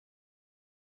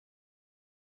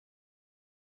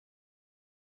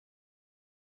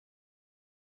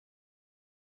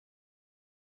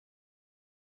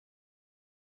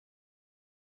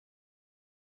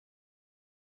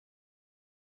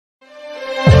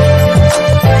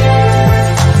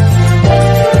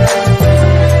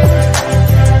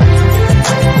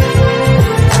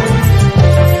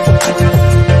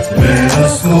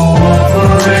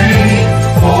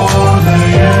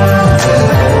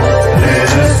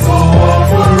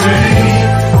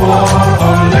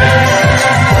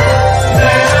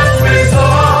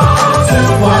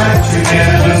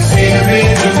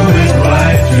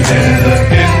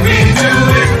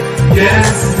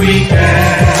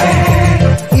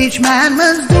Each man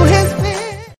must do his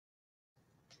bit.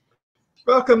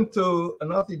 Welcome to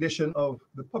another edition of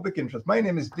The Public Interest. My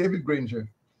name is David Granger,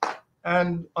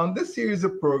 and on this series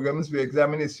of programs, we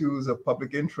examine issues of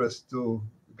public interest to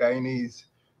Guyanese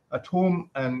at home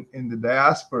and in the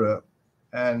diaspora.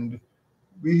 And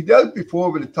we dealt before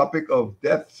with the topic of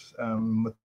deaths,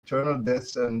 maternal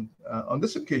deaths, and on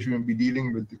this occasion, we'll be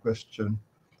dealing with the question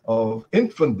of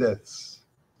infant deaths.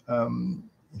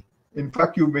 In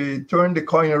fact, you may turn the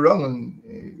coin around,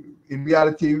 and in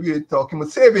reality, we're talking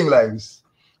about saving lives.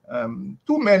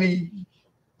 Too many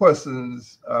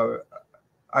persons are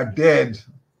dead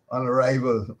on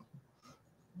arrival.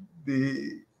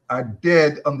 They are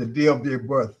dead on the day of their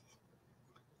birth.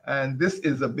 And this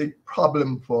is a big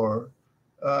problem for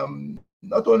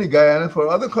not only Guyana, for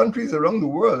other countries around the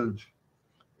world.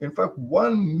 In fact,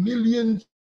 1 million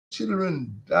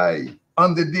children die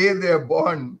on the day they're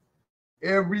born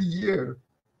every year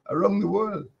around the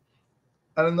world.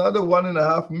 And another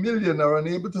 1.5 million are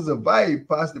unable to survive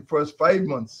past the first 5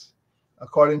 months,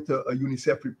 according to a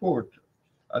UNICEF report.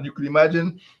 And you can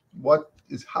imagine what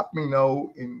is happening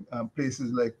now in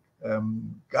places like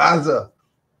Gaza,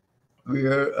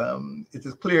 where it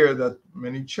is clear that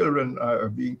many children are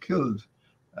being killed.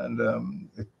 And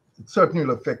it certainly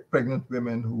will affect pregnant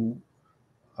women who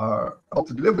are out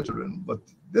to deliver children. But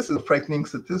this is a frightening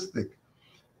statistic.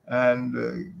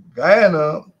 And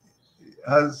Guyana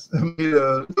has made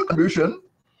a contribution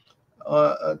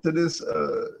to this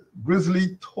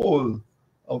grisly toll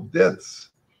of deaths.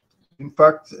 In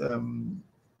fact, on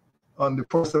the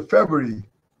 1st of February,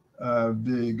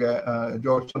 the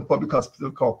Georgetown Public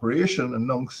Hospital Corporation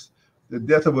announced the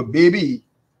death of a baby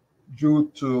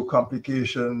due to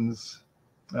complications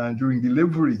during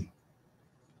delivery.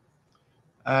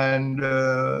 And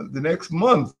the next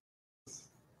month,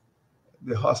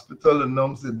 the hospital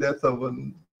announced the death of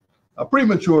a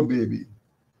premature baby.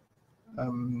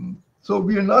 So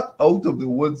we are not out of the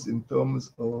woods in terms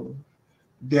of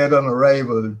dead on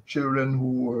arrival, children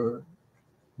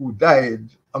who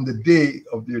died on the day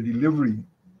of their delivery.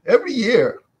 Every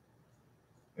year,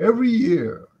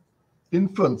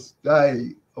 infants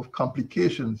die of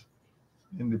complications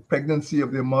in the pregnancy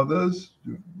of their mothers,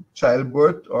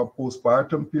 childbirth or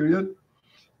postpartum period,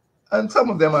 and some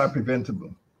of them are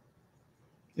preventable.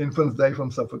 Infants die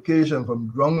from suffocation, from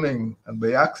drowning, and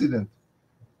by accident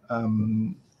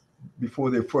before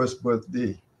their first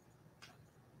birthday.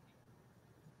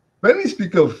 When we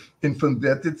speak of infant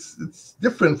death, it's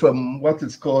different from what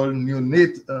is called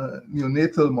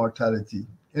neonatal mortality.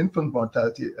 Infant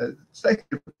mortality is slightly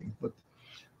different, but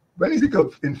when we speak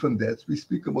of infant deaths, we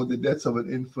speak about the deaths of an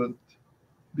infant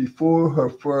before her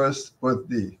first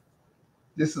birthday.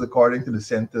 This is according to the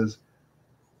Centers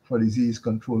for Disease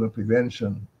Control and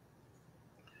Prevention.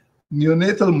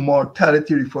 Neonatal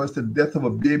mortality refers to the death of a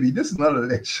baby. This is not a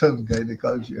lecture on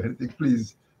gynecology or anything,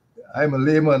 please. I'm a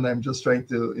layman, I'm just trying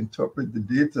to interpret the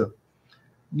data.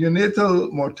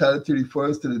 Neonatal mortality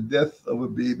refers to the death of a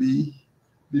baby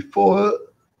before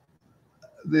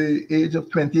the age of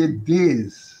 28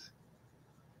 days.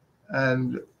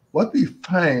 And what we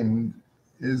find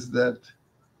is that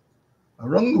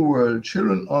around the world,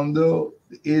 children under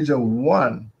the age of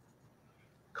 1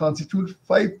 constitute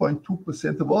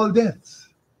 5.2% of all deaths.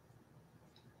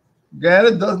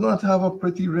 Guyana does not have a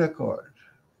pretty record.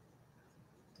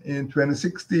 In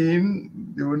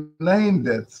 2016, there were 9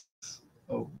 deaths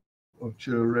of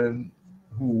children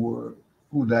who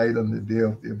died on the day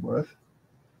of their birth.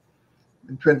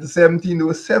 In 2017, there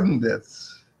were 7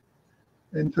 deaths.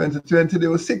 In 2020, there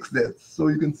were 6 deaths. So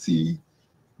you can see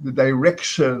the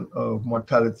direction of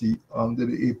mortality under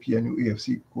the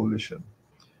APNU-AFC coalition.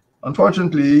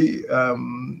 Unfortunately,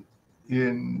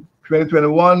 in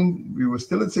 2021, we were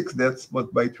still at 6 deaths,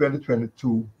 but by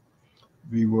 2022,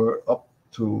 we were up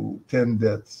to 10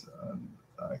 deaths. And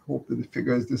I hope that the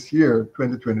figures this year,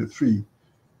 2023,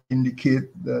 indicate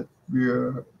that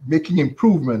we're making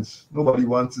improvements. Nobody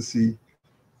wants to see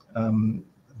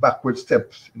backward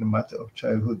steps in the matter of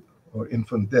childhood or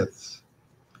infant deaths.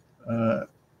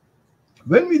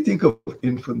 When we think of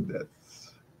infant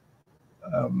deaths,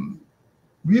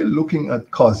 we are looking at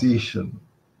causation.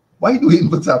 Why do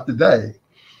infants have to die?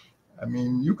 I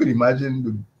mean, you can imagine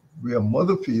the way a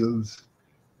mother feels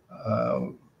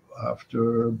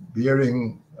after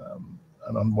bearing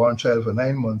an unborn child for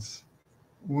 9 months,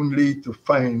 only to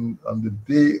find on the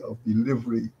day of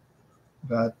delivery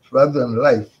that rather than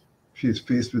life, she is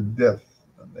faced with death.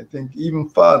 And I think even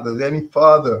fathers, any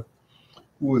father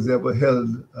who has ever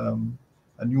held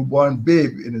a newborn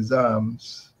babe in his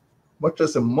arms, much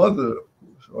as a mother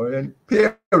or any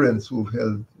parents who've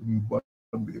held a newborn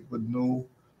babe, would know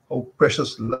how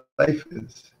precious life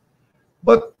is.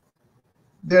 But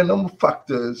there are a number of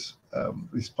factors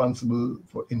responsible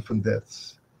for infant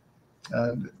deaths.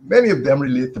 And many of them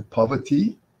relate to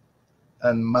poverty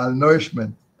and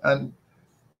malnourishment. And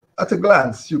at a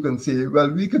glance, you can say,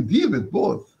 well, we can deal with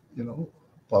both,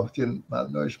 poverty and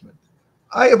malnourishment.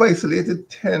 I have isolated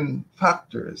 10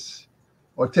 factors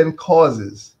or 10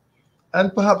 causes,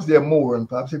 and perhaps there are more. And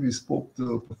perhaps if you spoke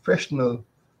to professional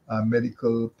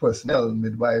medical personnel,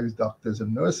 midwives, doctors,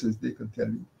 and nurses, they can tell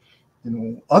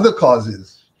you, other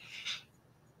causes.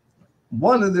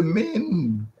 One of the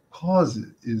main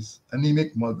causes is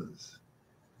anemic mothers.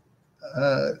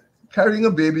 Carrying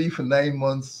a baby for 9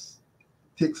 months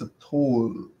takes a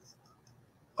toll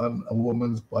on a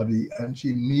woman's body, and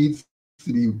she needs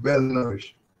to be well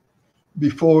nourished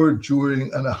before,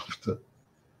 during, and after.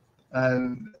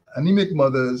 And anemic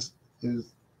mothers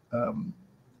is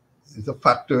a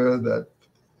factor that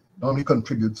normally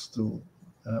contributes to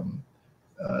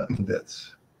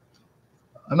deaths.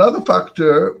 Another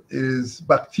factor is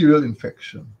bacterial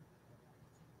infection.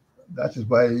 That is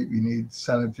why we need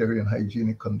sanitary and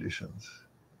hygienic conditions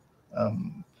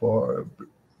for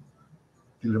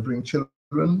delivering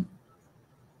children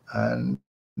and,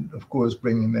 of course,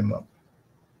 bringing them up.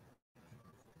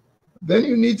 Then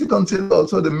you need to consider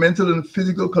also the mental and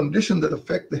physical conditions that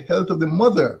affect the health of the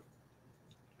mother,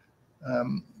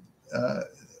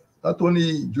 not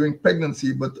only during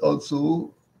pregnancy, but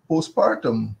also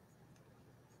postpartum.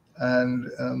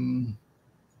 And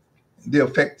they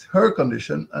affect her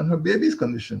condition and her baby's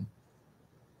condition.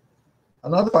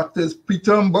 Another factor is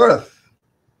preterm birth.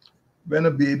 When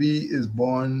a baby is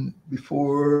born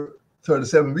before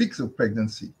 37 weeks of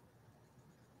pregnancy.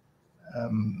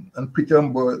 And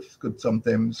preterm birth could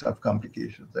sometimes have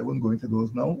complications. I won't go into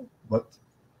those now, but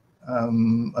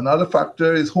another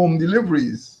factor is home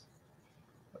deliveries.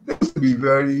 They used to be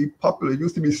very popular. It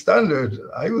used to be standard.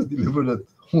 I was delivered at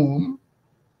home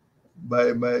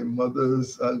by my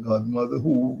mother's godmother,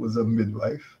 who was a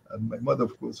midwife, and my mother,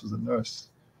 of course, was a nurse.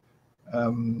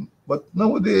 But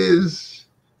nowadays,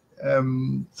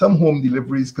 some home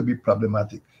deliveries could be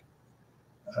problematic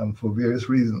for various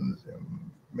reasons.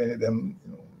 Many of them,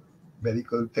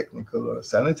 medical, technical, or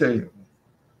sanitary.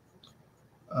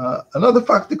 Another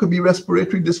factor could be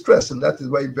respiratory distress, and that is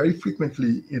why very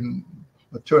frequently in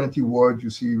maternity wards you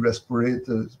see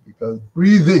respirators, because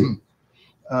breathing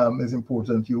is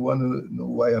important. You want to know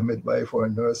why a midwife or a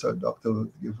nurse or a doctor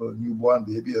would give a newborn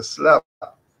baby a slap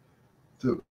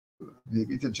to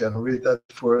maybe to generate that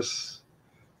first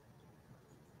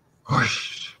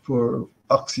push for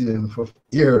oxygen, for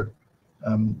air,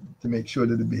 to make sure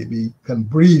that the baby can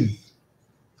breathe.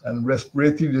 And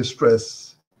respiratory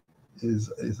distress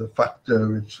is a factor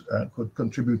which could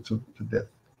contribute to death.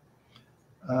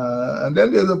 And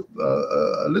then there's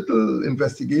a little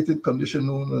investigated condition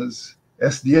known as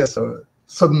SDS, or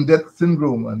sudden death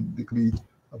syndrome, and there could be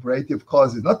a variety of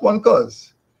causes, not one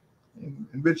cause,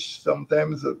 in which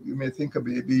sometimes you may think a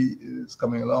baby is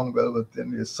coming along well, but then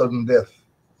there's sudden death.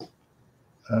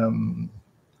 And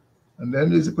then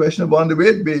there's a question of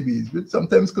underweight babies, which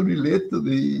sometimes could relate to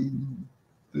the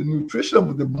nutrition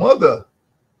of the mother,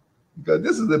 because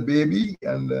this is a baby,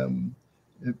 and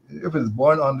if it's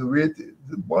born underweight,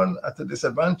 it's born at a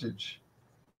disadvantage.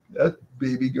 That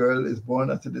baby girl is born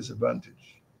at a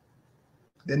disadvantage.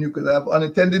 Then you could have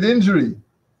unintended injury,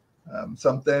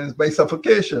 sometimes by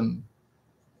suffocation,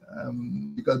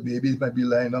 because babies might be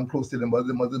lying down close to the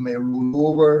mother may roll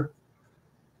over,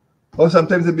 or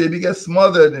sometimes the baby gets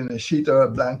smothered in a sheet or a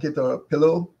blanket or a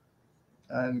pillow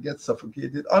and gets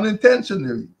suffocated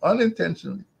unintentionally.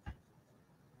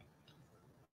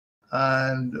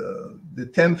 And the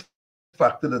 10th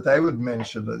factor that I would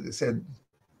mention, as I said,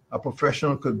 a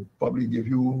professional could probably give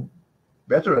you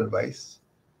better advice.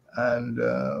 And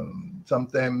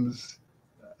sometimes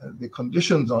the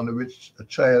conditions under which a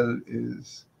child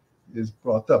is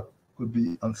brought up could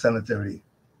be unsanitary.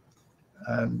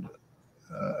 And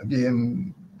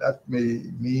again, that may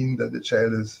mean that the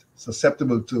child is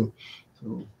susceptible to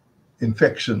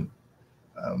infection.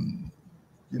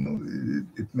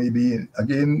 It may be,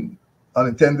 again,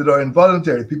 unintended or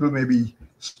involuntary. People may be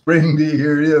spraying the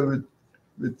area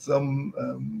with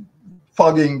some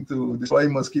fogging to destroy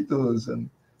mosquitoes, and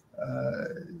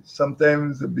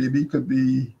sometimes the baby could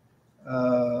be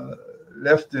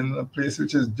left in a place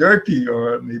which is dirty,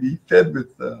 or maybe fed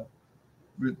with the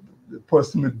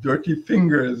person with dirty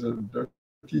fingers or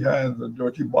dirty hands or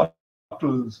dirty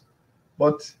bottles.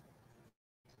 But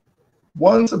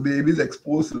once a baby is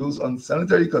exposed to those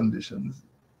unsanitary conditions,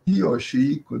 he or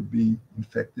she could be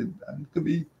infected and could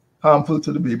be harmful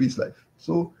to the baby's life.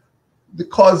 So the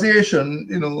causation,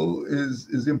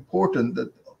 is important,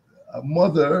 that a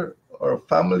mother or a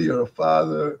family or a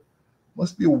father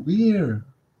must be aware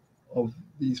of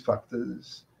these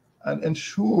factors and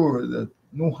ensure that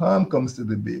no harm comes to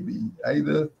the baby,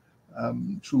 either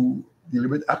through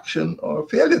deliberate action or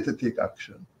failure to take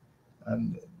action.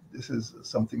 And this is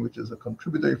something which is a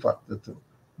contributory factor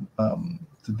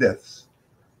to deaths,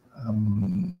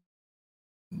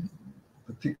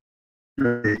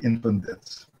 particularly infant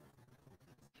deaths.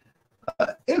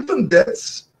 Infant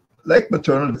deaths, like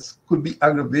maternal deaths, could be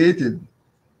aggravated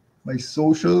by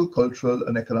social, cultural,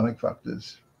 and economic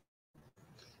factors.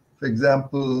 For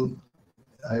example,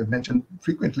 I've mentioned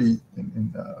frequently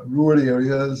in rural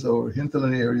areas or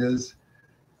hinterland areas,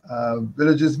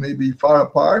 villages may be far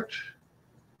apart,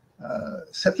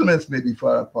 settlements may be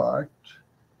far apart,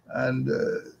 and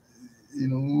the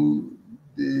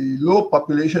low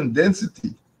population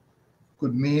density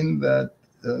could mean that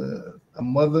a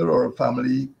mother or a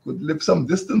family could live some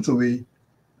distance away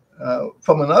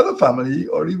from another family,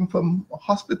 or even from a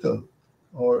hospital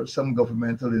or some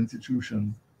governmental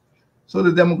institution. So the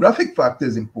demographic factor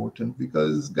is important,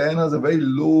 because Guyana has a very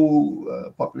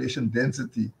low population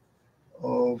density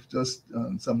of just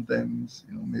sometimes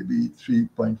maybe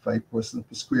 3.5 persons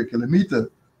per square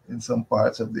kilometer in some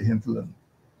parts of the hinterland.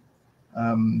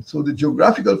 So the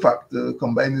geographical factor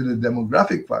combined with the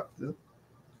demographic factor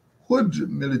could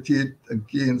militate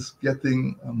against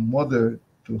getting a mother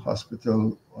to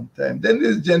hospital on time. Then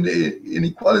there's gender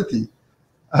inequality.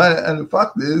 And the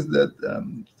fact is that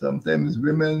sometimes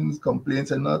women's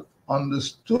complaints are not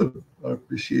understood or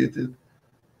appreciated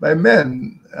by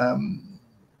men.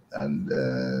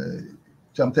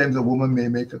 Sometimes a woman may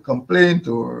make a complaint,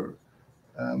 or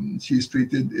she's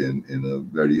treated in a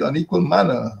very unequal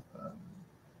manner.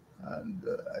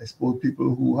 I suppose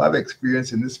people who have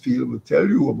experience in this field will tell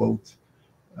you about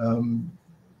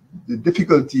the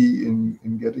difficulty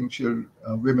in getting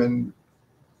women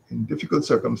in difficult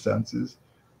circumstances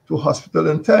to hospital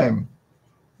in time.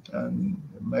 And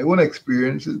my own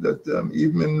experience is that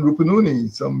even in Rupununi,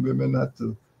 some women had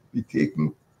to be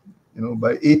taken,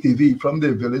 by ATV from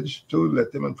their village to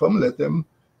Letem, and from Letem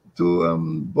to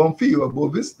Bonfi or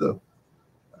Bovista.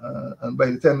 And by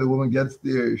the time the woman gets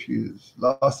there, she's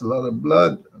lost a lot of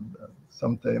blood, and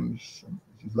sometimes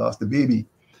she's lost a baby.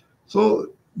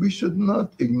 So we should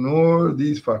not ignore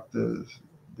these factors,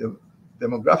 the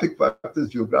demographic factors,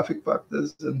 geographic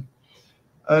factors,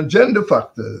 and gender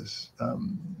factors,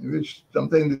 which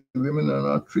sometimes the women are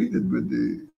not treated with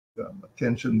the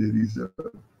attention they deserve.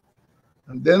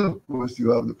 And then, of course, you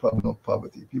have the problem of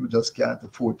poverty. People just can't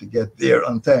afford to get there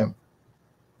on time.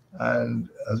 And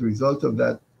as a result of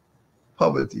that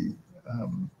poverty,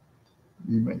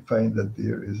 we might find that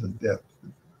there is a death.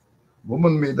 The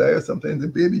woman may die, or sometimes the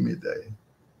baby may die.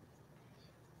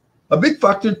 A big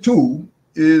factor, too,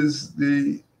 is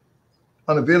the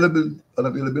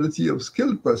unavailability of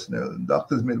skilled personnel,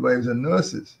 doctors, midwives, and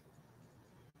nurses.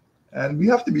 And we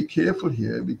have to be careful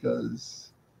here, because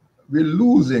we're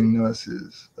losing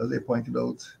nurses, as I pointed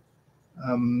out.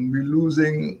 We're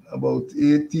losing about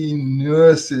 18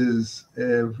 nurses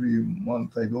every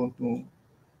month. I don't know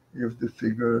if the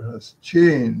figure has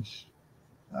changed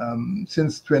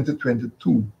since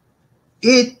 2022.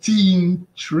 18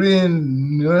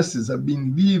 trained nurses have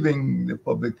been leaving the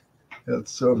public health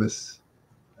service,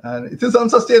 and it is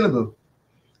unsustainable.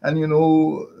 And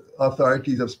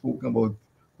authorities have spoken about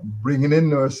bringing in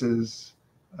nurses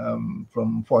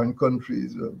from foreign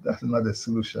countries. That's not a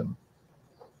solution.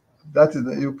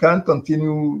 You can't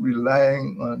continue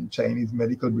relying on Chinese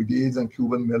medical brigades and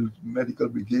Cuban medical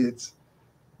brigades.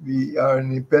 We are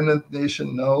an independent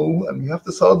nation now, and we have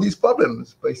to solve these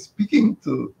problems by speaking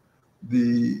to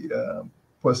the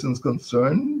persons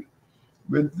concerned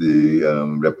with the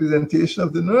representation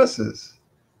of the nurses.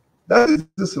 That is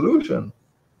the solution.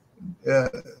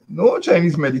 No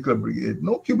Chinese medical brigade,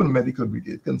 no Cuban medical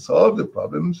brigade can solve the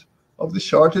problems of the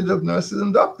shortage of nurses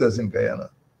and doctors in Guyana.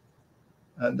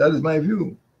 And that is my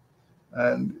view.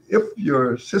 And if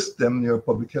your system, your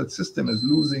public health system, is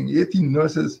losing 18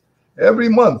 nurses every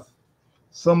month,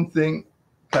 something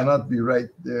cannot be right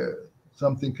there.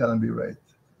 Something cannot be right.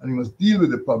 And you must deal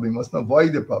with the problem. You must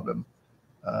avoid the problem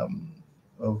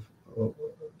of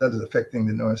that is affecting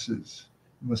the nurses.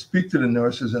 You must speak to the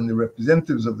nurses and the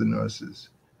representatives of the nurses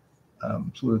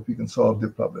so that we can solve the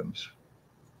problems.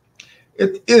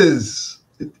 It is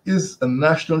a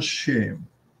national shame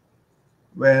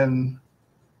when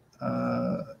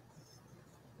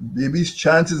babies'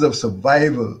 chances of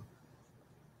survival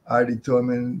are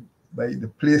determined by the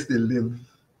place they live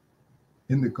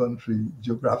in the country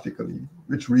geographically,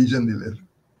 which region they live,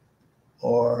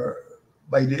 or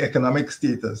by the economic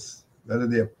status, whether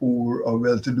they are poor or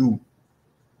well-to-do.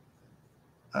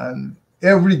 And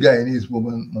every Guyanese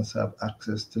woman must have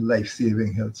access to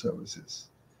life-saving health services.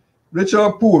 Rich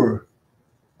or poor,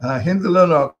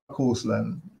 hinterland or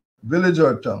coastland, village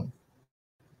or town,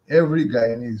 every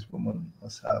Guyanese woman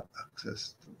must have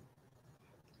access to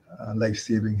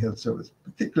life-saving health service,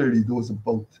 particularly those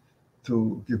about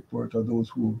to give birth or those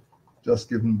who just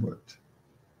given birth.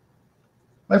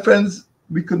 My friends,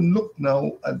 we can look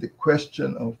now at the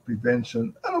question of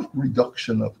prevention and of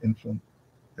reduction of infant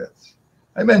deaths.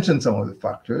 I mentioned some of the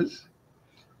factors,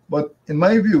 but in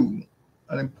my view,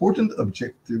 an important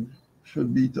objective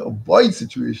should be to avoid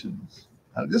situations,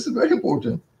 and this is very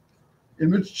important, in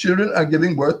which children are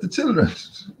giving birth to children.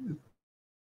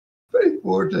 Very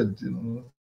important, you know.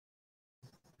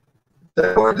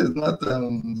 Typhoid is not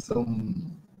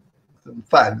some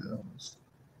fad,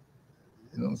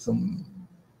 some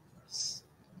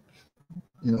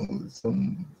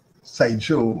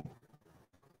sideshow.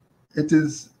 It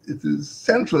is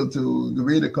central to the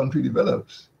way the country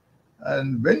develops.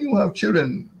 And when you have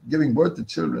children giving birth to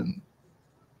children,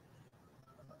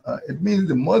 it means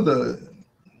the mother's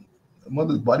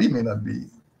body may not be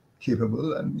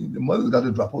capable, and the mother's got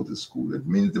to drop out of school. It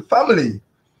means the family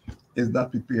is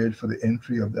not prepared for the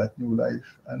entry of that new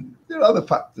life. And there are other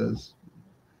factors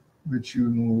which you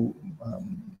know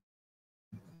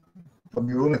from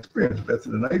your own experience better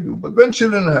than I do. But when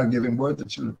children are giving birth to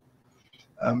children,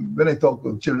 when I talk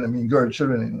about children, I mean girl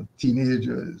children, you know,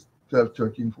 teenagers, 12,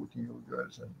 13, 14-year-old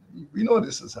girls. And we know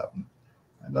this has happened.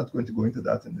 I'm not going to go into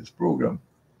that in this program.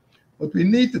 But we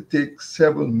need to take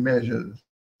several measures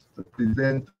to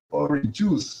prevent or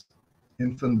reduce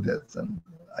infant deaths. And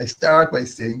I start by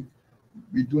saying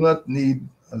we do not need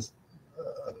a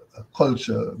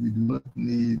culture, we do not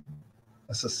need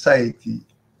a society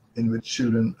in which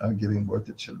children are giving birth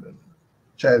to children.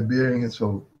 Childbearing is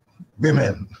for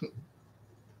women.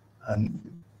 And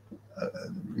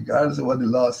regardless of what the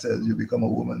law says, you become a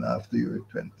woman after you're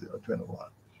 20 or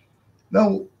 21.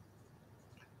 Now,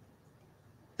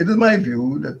 it is my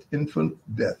view that infant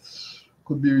deaths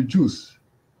could be reduced.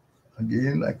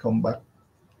 Again, I come back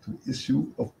to the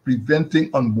issue of preventing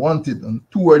unwanted and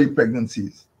too early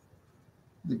pregnancies.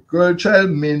 The girl child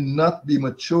may not be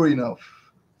mature enough,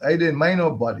 either in mind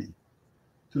or body,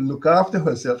 to look after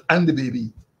herself and the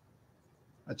baby.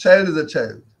 A child is a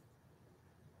child,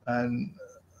 and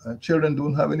children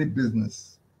don't have any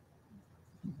business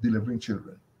delivering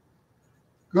children.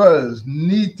 Girls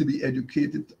need to be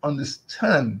educated to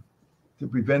understand the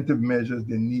preventive measures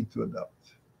they need to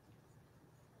adopt.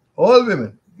 All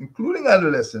women, including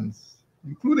adolescents,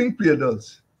 including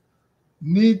pre-adults,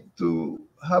 need to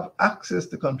have access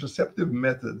to contraceptive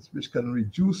methods which can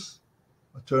reduce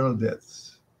maternal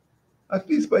deaths, at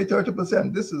least by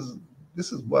 30%. This is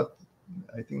what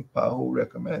I think PAHO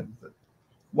recommends, that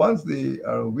once they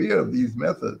are aware of these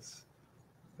methods,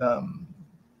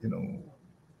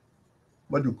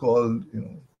 what you call,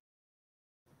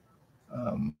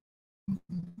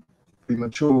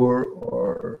 premature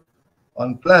or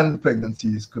unplanned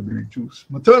pregnancies could be reduced.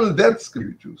 Maternal deaths could be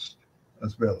reduced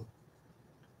as well.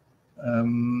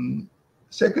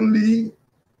 Secondly,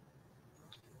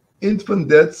 infant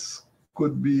deaths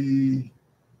could be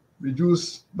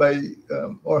reduced by,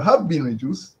 or have been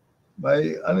reduced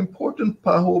by an important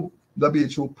PAHO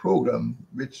WHO program,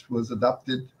 which was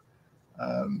adopted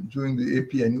during the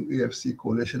APNU AFC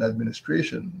coalition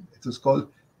administration. It was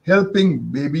called Helping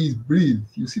Babies Breathe.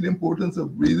 You see the importance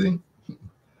of breathing?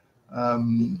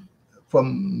 From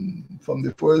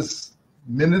the first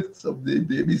minutes of the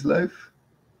baby's life.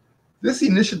 This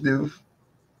initiative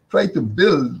tried to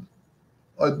build,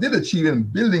 or did achieve in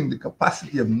building, the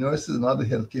capacity of nurses and other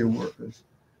healthcare workers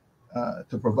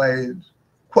to provide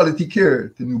quality care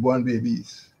to newborn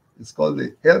babies. It's called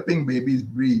the Helping Babies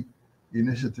Breathe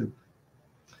initiative.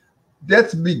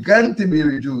 Deaths began to be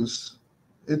reduced.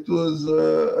 It was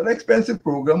an expensive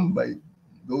program by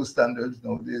those standards.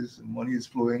 Nowadays, money is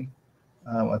flowing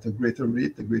at a greater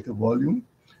rate, a greater volume.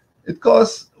 It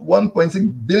cost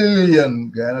 1.6 billion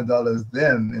Guyana dollars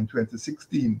then in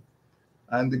 2016.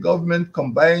 And the government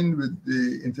combined with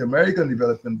the Inter-American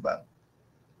Development Bank,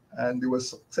 and they were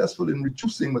successful in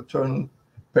reducing maternal,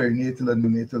 perinatal, and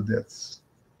neonatal deaths.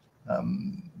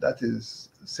 That is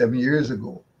 7 years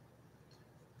ago.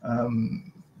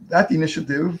 That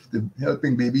initiative, the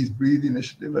Helping Babies Breathe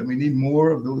initiative, and we need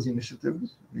more of those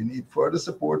initiatives. We need further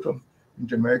support from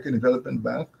Inter-American Development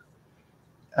Bank,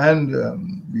 and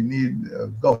we need a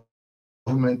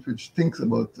government which thinks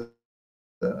about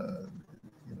the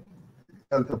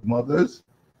health of mothers,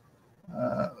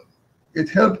 it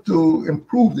helped to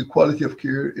improve the quality of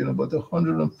care in about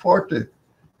 140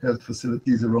 health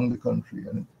facilities around the country,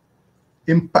 and it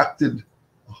impacted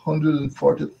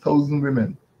 140,000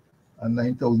 women and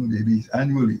 9,000 babies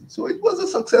annually. So it was a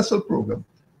successful program,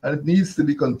 and it needs to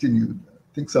be continued.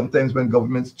 I think sometimes when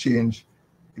governments change,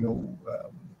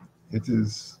 it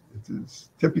is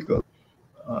typical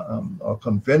or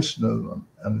conventional,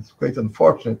 and it's quite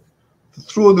unfortunate to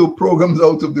throw the programs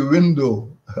out of the window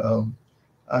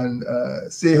and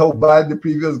say how bad the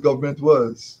previous government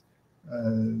was.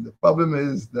 The problem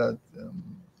is that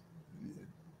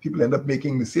people end up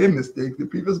making the same mistake the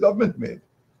previous government made.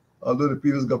 Although the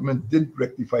previous government did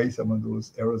rectify some of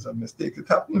those errors and mistakes. It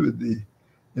happened with the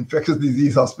infectious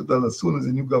disease hospital. As soon as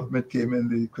the new government came in,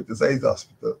 they criticized the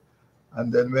hospital.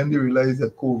 And then when they realized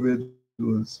that COVID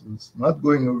was not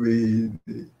going away,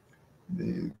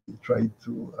 they tried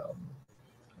to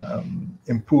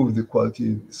improve the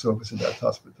quality of service in that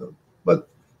hospital. But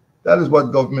that is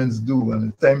what governments do.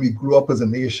 And it's time we grew up as a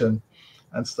nation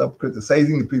and stop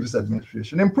criticizing the previous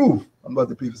administration, improve on what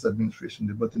the previous administration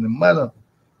did, but in the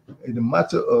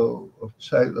matter of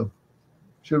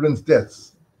children's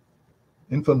deaths,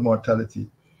 infant mortality,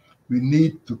 we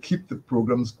need to keep the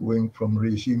programs going from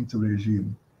regime to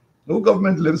regime. No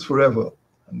government lives forever,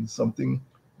 and it's something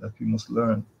that we must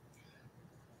learn.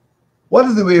 What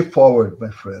is the way forward,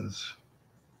 my friends?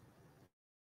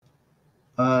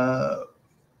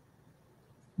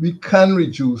 We can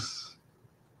reduce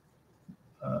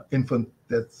infant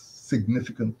deaths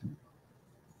significantly.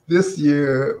 This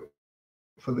year,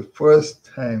 for the first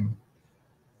time,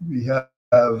 we have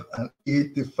an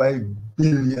 $85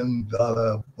 billion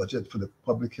budget for the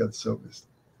public health service.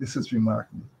 This is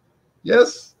remarkable.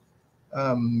 Yes,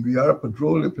 we are a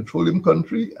petroleum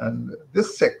country, and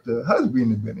this sector has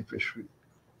been a beneficiary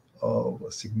of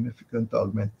a significant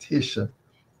augmentation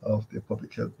of the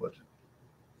public health budget.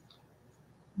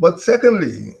 But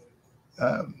secondly,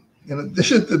 in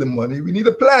addition to the money, we need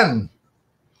a plan.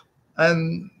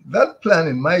 And that plan,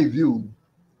 in my view,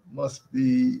 must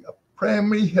be a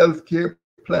primary health care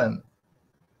plan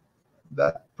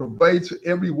that provides for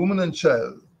every woman and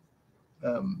child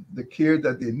the care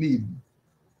that they need.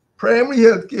 Primary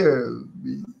health care,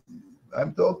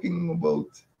 I'm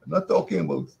not talking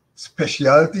about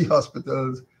specialty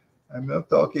hospitals. I'm not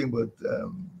talking about,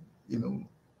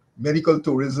 medical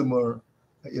tourism or,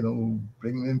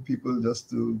 bringing in people just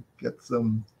to get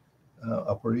some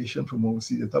operation from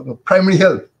overseas. They're talking about primary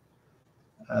health.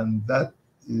 And that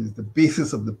is the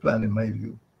basis of the plan, in my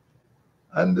view.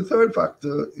 And the third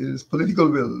factor is political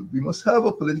will. We must have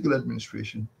a political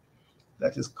administration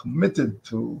that is committed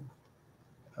to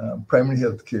primary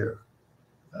health care.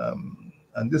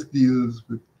 And this deals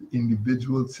with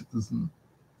individual citizens,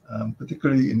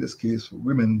 particularly in this case for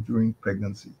women during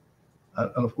pregnancy,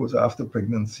 and of course after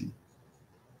pregnancy.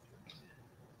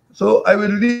 So I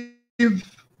will leave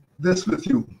this with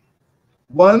you.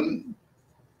 One,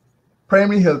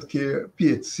 primary health care,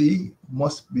 PHC,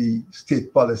 must be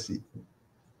state policy.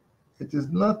 It is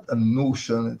not a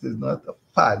notion, it is not a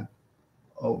fad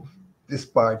of this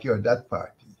party or that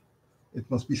party. It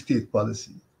must be state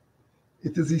policy.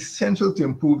 It is essential to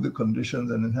improve the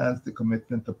conditions and enhance the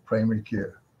commitment of primary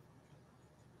care.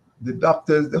 The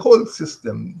doctors, the whole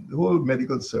system, the whole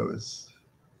medical service,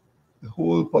 the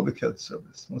whole public health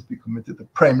service must be committed to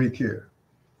primary care.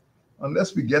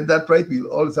 Unless we get that right, we'll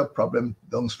always have problems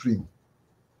downstream.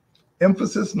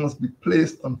 Emphasis must be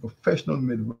placed on professional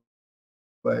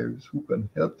midwives who can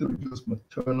help to reduce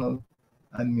maternal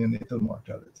and neonatal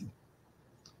mortality.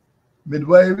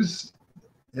 Midwives,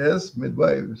 yes,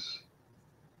 midwives,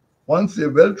 once they're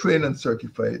well trained and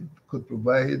certified, could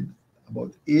provide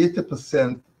about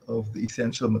 80% of the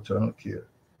essential maternal care,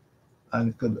 and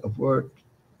it could avert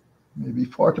maybe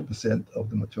 40% of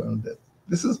the maternal death.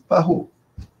 This is PAHO.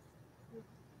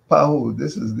 PAHO,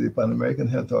 this is the Pan American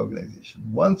Health Organization.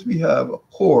 Once we have a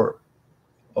core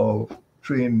of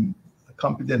trained,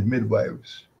 competent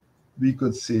midwives, we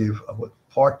could save about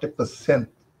 40%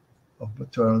 of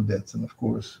maternal deaths and, of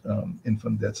course,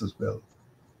 infant deaths as well.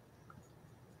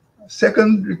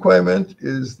 Second requirement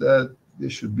is that there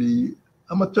should be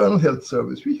a maternal health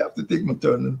service. We have to take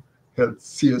maternal health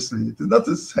seriously. It is not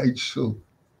a sideshow.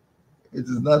 It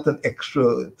is not an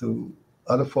extra to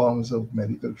other forms of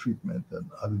medical treatment and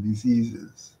other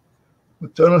diseases.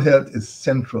 Maternal health is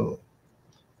central.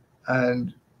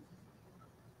 And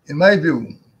in my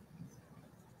view,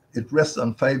 it rests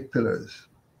on 5 pillars.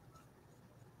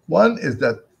 One is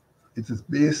that it is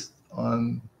based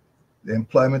on the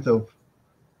employment of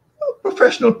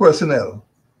professional personnel,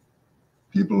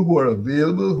 people who are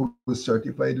available, who are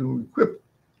certified, who are equipped,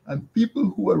 and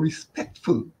people who are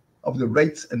respectful of the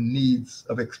rights and needs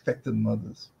of expectant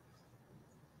mothers.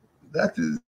 That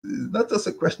is not just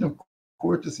a question of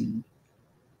courtesy.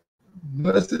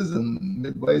 Nurses and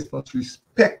midwives must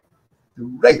respect the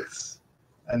rights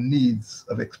and needs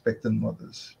of expectant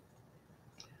mothers.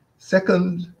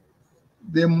 Second,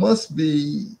 there must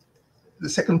be the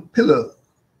second pillar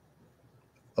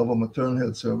of a maternal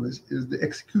health service is the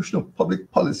execution of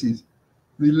public policies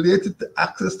related to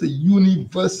access to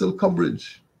universal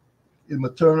coverage in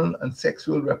maternal and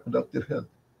sexual reproductive health.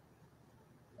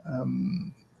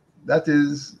 That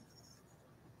is,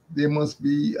 there must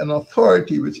be an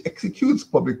authority which executes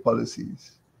public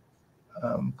policies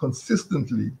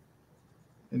consistently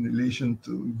in relation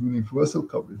to universal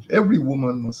coverage. Every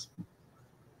woman must be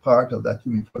part of that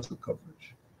universal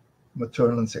coverage,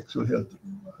 maternal and sexual health,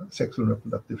 sexual and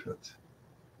reproductive health.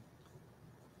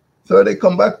 Third, I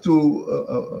come back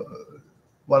to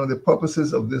one of the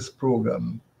purposes of this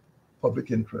program,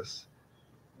 public interest.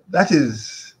 That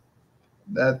is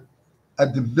that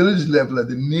at the village level, at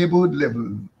the neighborhood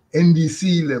level,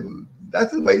 NDC level,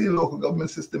 that is why the local government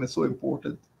system is so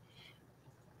important.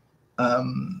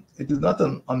 It is not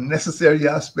an unnecessary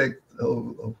aspect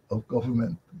of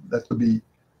government that could be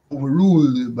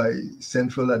overruled by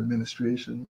central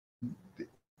administration. The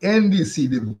NDC,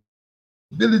 the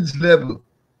village level,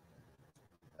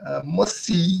 must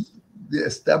see the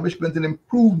establishment and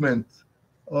improvement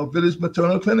of village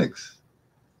maternal clinics.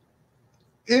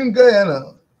 In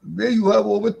Guyana, where you have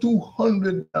over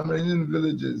 200 Amerindian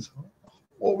villages,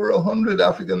 over 100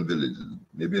 African villages,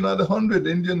 maybe another 100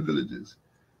 Indian villages,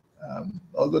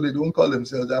 although they don't call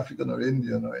themselves African or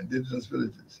Indian or indigenous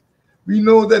villages. We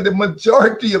know that the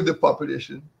majority of the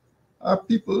population are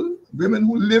people, women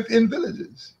who live in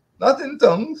villages, not in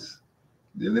towns,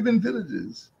 they live in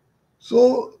villages.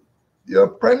 So your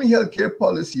primary health care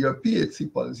policy, your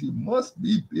PHC policy must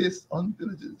be based on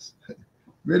villages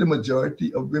where the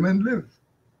majority of women live.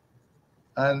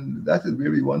 And that is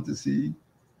where we want to see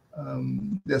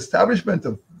the establishment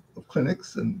of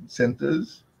clinics and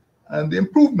centers and the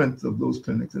improvement of those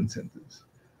clinics and centers.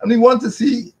 And we want to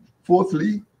see,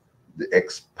 fourthly, the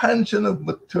expansion of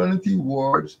maternity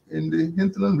wards in the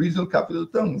hinterland regional capital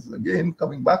towns. Again,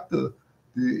 coming back to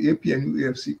the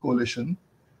APNU-AFC coalition,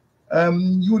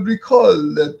 you would recall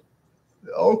that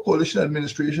our coalition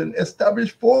administration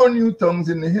established 4 new towns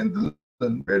in the hinterland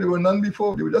where there were none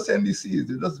before. They were just NDCs,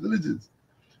 they were just villages.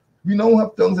 We now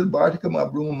have towns in Bartica,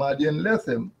 Mabrung, Madi, and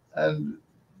Lethem, and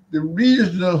the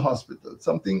regional hospital,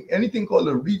 anything called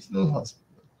a regional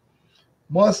hospital,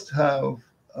 must have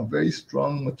a very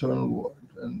strong maternal ward.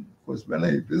 And of course, when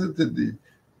I visited the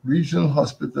regional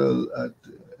hospital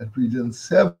at Region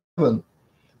 7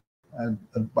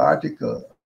 at Bartica,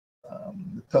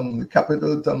 the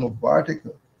capital town of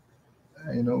Bartica,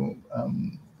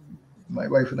 my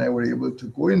wife and I were able to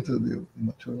go into the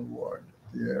maternal ward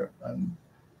there, and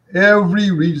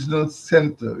every regional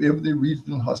center, every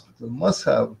regional hospital must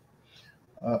have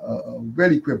a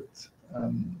well-equipped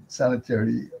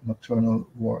sanitary maternal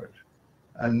ward.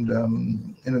 And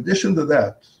in addition to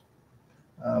that,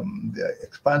 the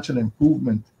expansion and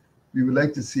improvement, we would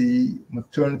like to see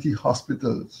maternity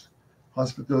hospitals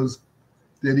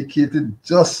dedicated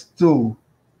just to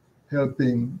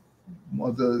helping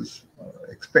mothers,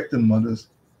 expectant mothers,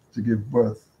 to give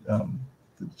birth to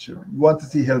the children. We want to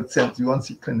see health centers, we want to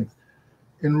see clinics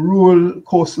in rural,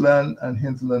 coastland, and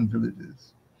hinterland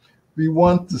villages. We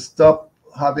want to stop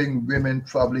having women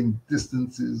traveling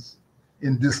distances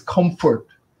in discomfort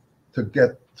to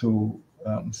get to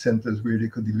centers where they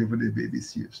could deliver their babies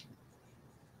safely.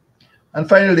 And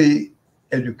finally,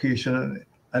 education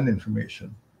and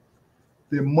information.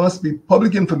 There must be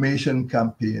public information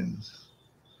campaigns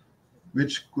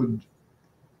which could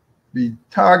be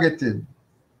targeted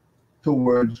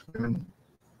towards women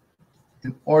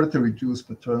in order to reduce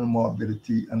maternal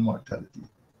morbidity and mortality.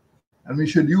 And we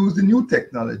should use the new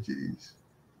technologies,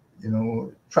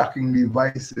 tracking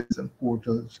devices and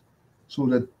portals, so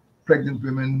that pregnant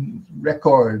women's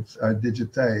records are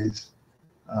digitized.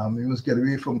 We must get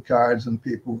away from cards and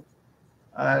paper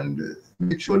and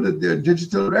make sure that they're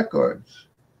digital records.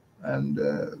 And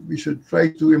we should try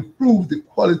to improve the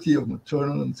quality of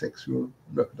maternal and sexual and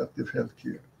reproductive health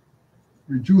care,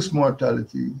 reduce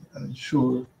mortality, and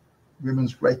ensure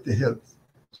women's right to health.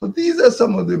 So these are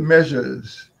some of the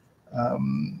measures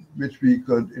which we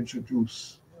could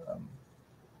introduce.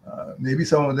 Maybe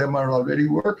some of them are already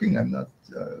working. I'm not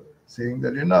saying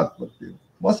that they're not, but there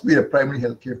must be a primary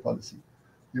health care policy.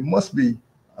 There must be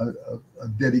a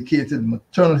dedicated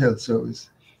maternal health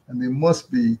service, and there must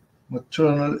be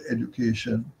maternal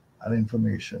education and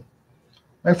information.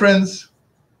 My friends,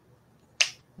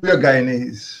 we are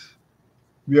Guyanese.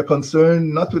 We are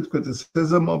concerned not with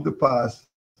criticism of the past,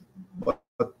 but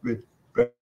with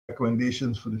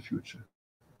recommendations for the future.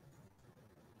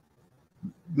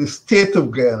 The state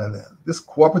of Guyana, this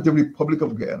cooperative Republic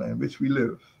of Guyana in which we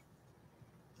live,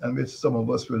 and which some of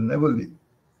us will never leave,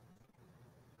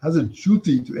 has a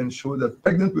duty to ensure that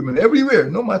pregnant women everywhere,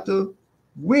 no matter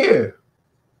where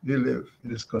they live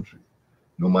in this country,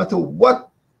 no matter what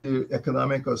their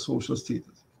economic or social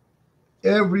status,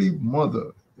 every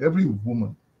mother, every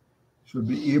woman should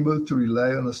be able to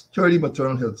rely on a sturdy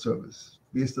maternal health service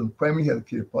based on primary health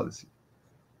care policy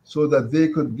so that they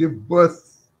could give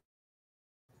birth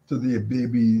to their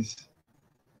babies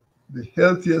the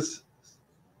healthiest,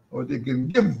 or they can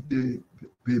give the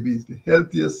babies the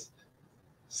healthiest,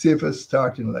 safest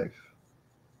start in life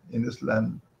in this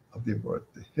land of their birth,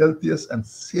 the healthiest and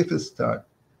safest start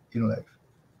in life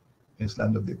in this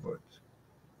land of their birth.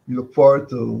 We look forward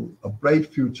to a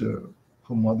bright future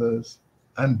for mothers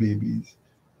and babies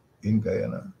in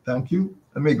Guyana. Thank you,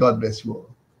 and may God bless you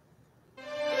all.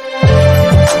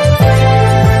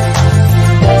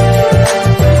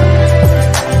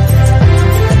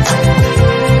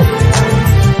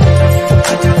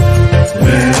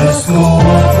 Let us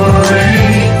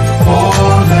cooperate for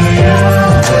Guyana.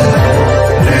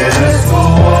 Let us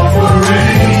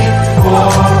cooperate for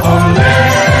our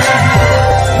land.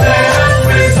 Let us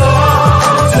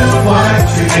resolve to fight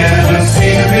together.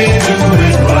 See we do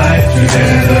it right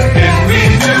together. Can we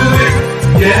do it?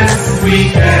 Yes, we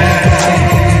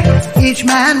can. Each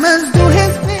man must do his